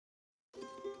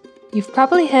You've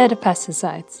probably heard of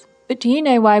pesticides, but do you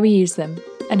know why we use them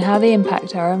and how they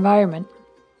impact our environment?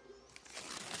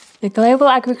 The global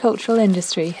agricultural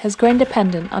industry has grown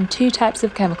dependent on two types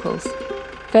of chemicals,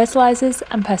 fertilizers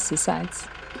and pesticides.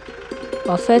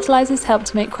 While fertilizers help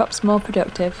to make crops more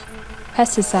productive,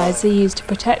 pesticides are used to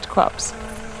protect crops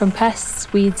from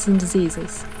pests, weeds and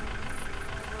diseases.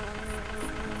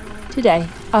 Today,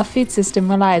 our food system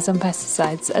relies on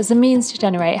pesticides as a means to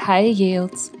generate higher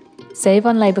yields, save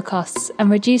on labour costs and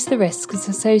reduce the risks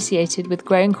associated with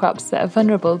growing crops that are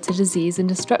vulnerable to disease and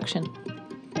destruction.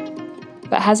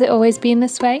 But has it always been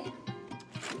this way?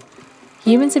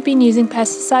 Humans have been using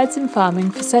pesticides in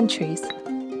farming for centuries.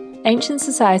 Ancient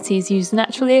societies used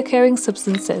naturally occurring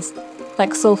substances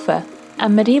like sulphur,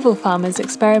 and medieval farmers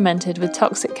experimented with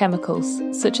toxic chemicals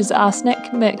such as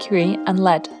arsenic, mercury and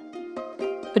lead.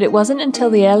 But it wasn't until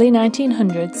the early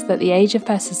 1900s that the age of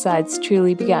pesticides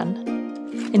truly began.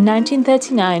 In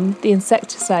 1939, the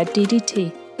insecticide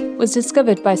DDT was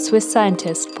discovered by Swiss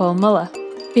scientist Paul Muller.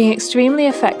 Being extremely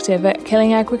effective at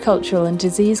killing agricultural and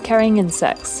disease-carrying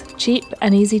insects, cheap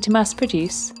and easy to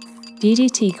mass-produce,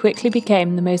 DDT quickly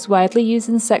became the most widely used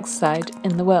insecticide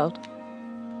in the world.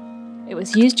 It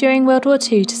was used during World War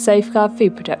II to safeguard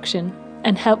food production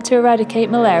and helped to eradicate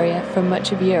malaria from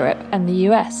much of Europe and the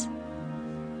US.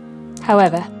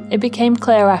 However, it became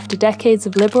clear after decades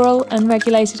of liberal,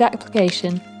 unregulated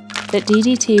application that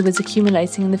DDT was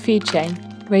accumulating in the food chain,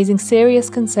 raising serious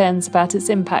concerns about its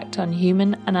impact on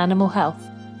human and animal health.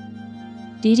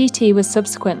 DDT was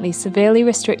subsequently severely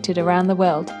restricted around the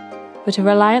world, but a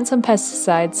reliance on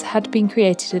pesticides had been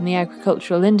created in the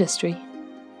agricultural industry.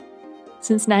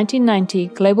 Since 1990,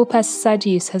 global pesticide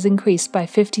use has increased by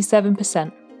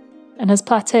 57% and has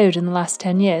plateaued in the last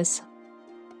 10 years.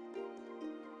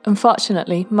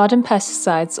 Unfortunately, modern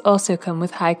pesticides also come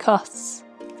with high costs.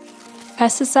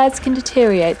 Pesticides can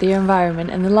deteriorate the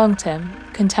environment in the long term,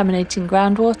 contaminating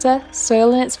groundwater,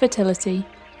 soil and its fertility,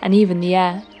 and even the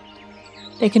air.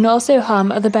 They can also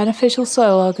harm other beneficial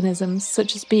soil organisms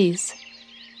such as bees.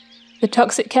 The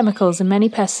toxic chemicals in many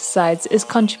pesticides is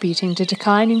contributing to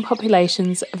declining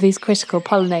populations of these critical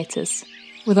pollinators,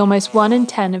 with almost 1 in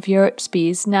 10 of Europe's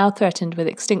bees now threatened with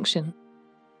extinction.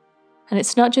 And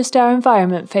it's not just our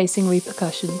environment facing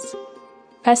repercussions.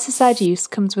 Pesticide use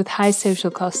comes with high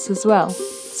social costs as well,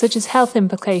 such as health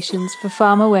implications for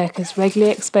farmer workers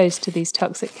regularly exposed to these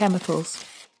toxic chemicals.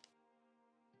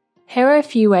 Here are a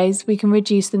few ways we can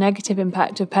reduce the negative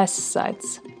impact of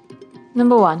pesticides.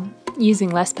 Number 1.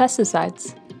 Using less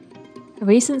pesticides. A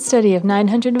recent study of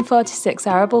 946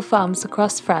 arable farms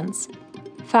across France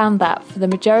found that for the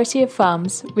majority of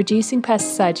farms, reducing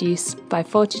pesticide use by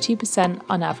 42%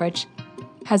 on average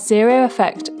has zero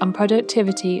effect on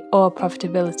productivity or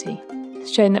profitability,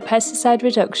 showing that pesticide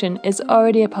reduction is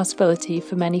already a possibility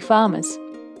for many farmers.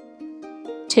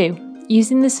 2.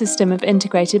 Using the system of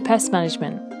integrated pest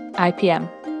management, IPM.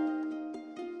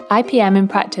 IPM in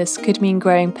practice could mean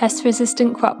growing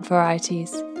pest-resistant crop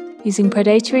varieties, using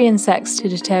predatory insects to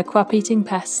deter crop-eating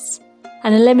pests,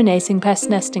 and eliminating pest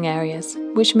nesting areas,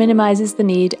 which minimises the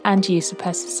need and use of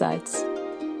pesticides.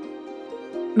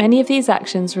 Many of these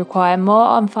actions require more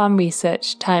on-farm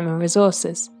research, time and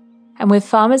resources, and with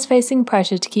farmers facing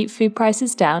pressure to keep food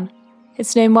prices down,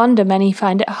 it's no wonder many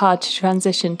find it hard to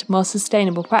transition to more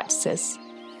sustainable practices.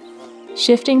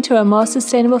 Shifting to a more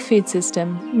sustainable food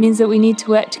system means that we need to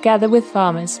work together with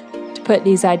farmers to put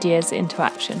these ideas into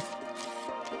action.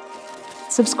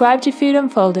 Subscribe to Food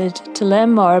Unfolded to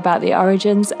learn more about the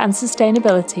origins and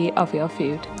sustainability of your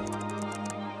food.